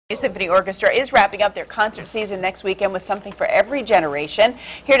Symphony Orchestra is wrapping up their concert season next weekend with something for every generation.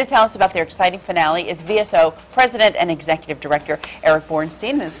 Here to tell us about their exciting finale is VSO President and Executive Director Eric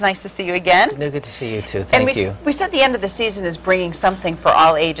Bornstein. And it's nice to see you again. Good to see you too. Thank you. We said the end of the season is bringing something for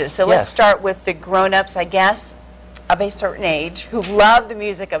all ages. So let's start with the grown-ups, I guess, of a certain age who love the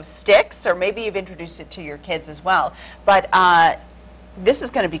music of STYX, or maybe you've introduced it to your kids as well. But this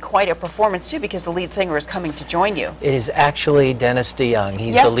is going to be quite a performance too, because the lead singer is coming to join you. It is actually Denis DeYoung.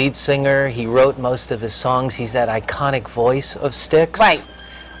 He's the lead singer. He wrote most of the songs. He's that iconic voice of STYX. Right.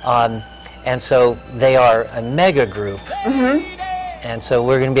 And so they are a mega group. And so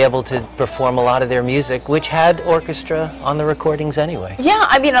we're going to be able to perform a lot of their music, which had orchestra on the recordings anyway. Yeah,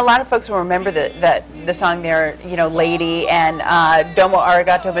 I mean, a lot of folks will remember the song there, you know, Lady and Domo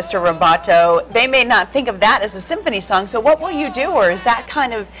Arigato, Mr. Roboto. They may not think of that as a symphony song, so what will you do? Or is that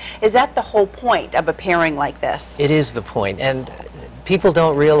the whole point of a pairing like this? It is the point. And people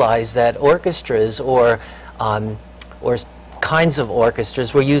don't realize that orchestras or kinds of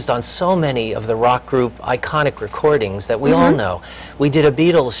orchestras were used on so many of the rock group iconic recordings that we all know. We did a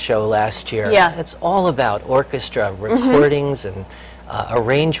Beatles show last year. Yeah. It's all about orchestra recordings and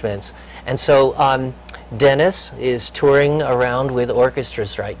arrangements. And so Denis is touring around with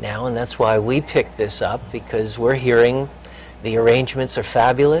orchestras right now, and that's why we picked this up, because we're hearing the arrangements are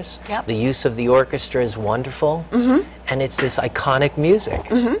fabulous. The use of the orchestra is wonderful. And it's this iconic music.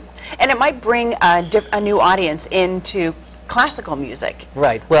 And it might bring a new audience into classical music.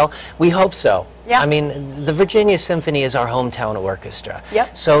 Right. Well, we hope so. Yeah. I mean, the Virginia Symphony is our hometown orchestra.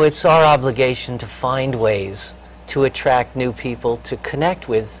 Yep. So it's our obligation to find ways to attract new people to connect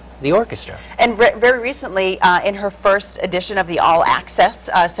with the orchestra. And very recently, in her first edition of the All Access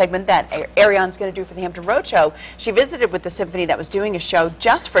segment that Ariane's going to do for the Hampton Road Show, she visited with the symphony that was doing a show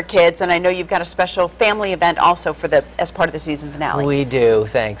just for kids, and I know you've got a special family event also for as part of the season finale. We do,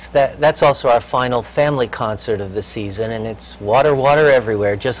 thanks. That's also our final family concert of the season, and it's water, water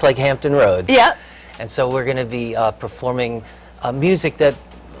everywhere, just like Hampton Roads. Yeah. And so we're going to be performing music that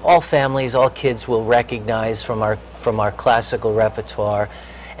all families, all kids will recognize from our classical repertoire.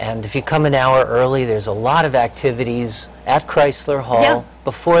 And if you come an hour early, there's a lot of activities at Chrysler Hall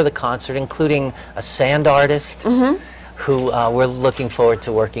before the concert, including a sand artist who we're looking forward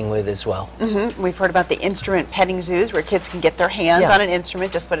to working with as well. We've heard about the instrument petting zoos where kids can get their hands on an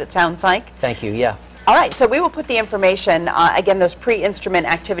instrument, just what it sounds like. Thank you, yeah. All right, so we will put the information, again, those pre-instrument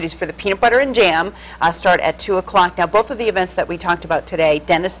activities for the Peanut Butter and Jam start at 2 o'clock. Now, both of the events that we talked about today,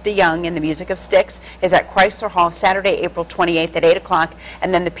 Denis DeYoung and the music of STYX, is at Chrysler Hall Saturday, April 28th at 8 o'clock,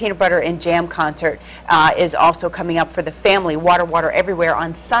 and then the Peanut Butter and Jam concert is also coming up for the family, Water, Water Everywhere,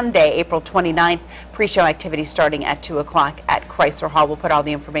 on Sunday, April 29th. Pre-show activities starting at 2 o'clock at Chrysler Hall. We'll put all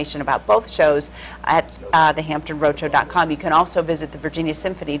the information about both shows at thehamptonroadshow.com. You can also visit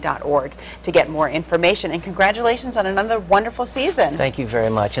thevirginiasymphony.org to get more information. And congratulations on another wonderful season. Thank you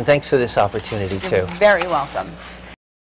very much, and thanks for this opportunity too. You're very welcome.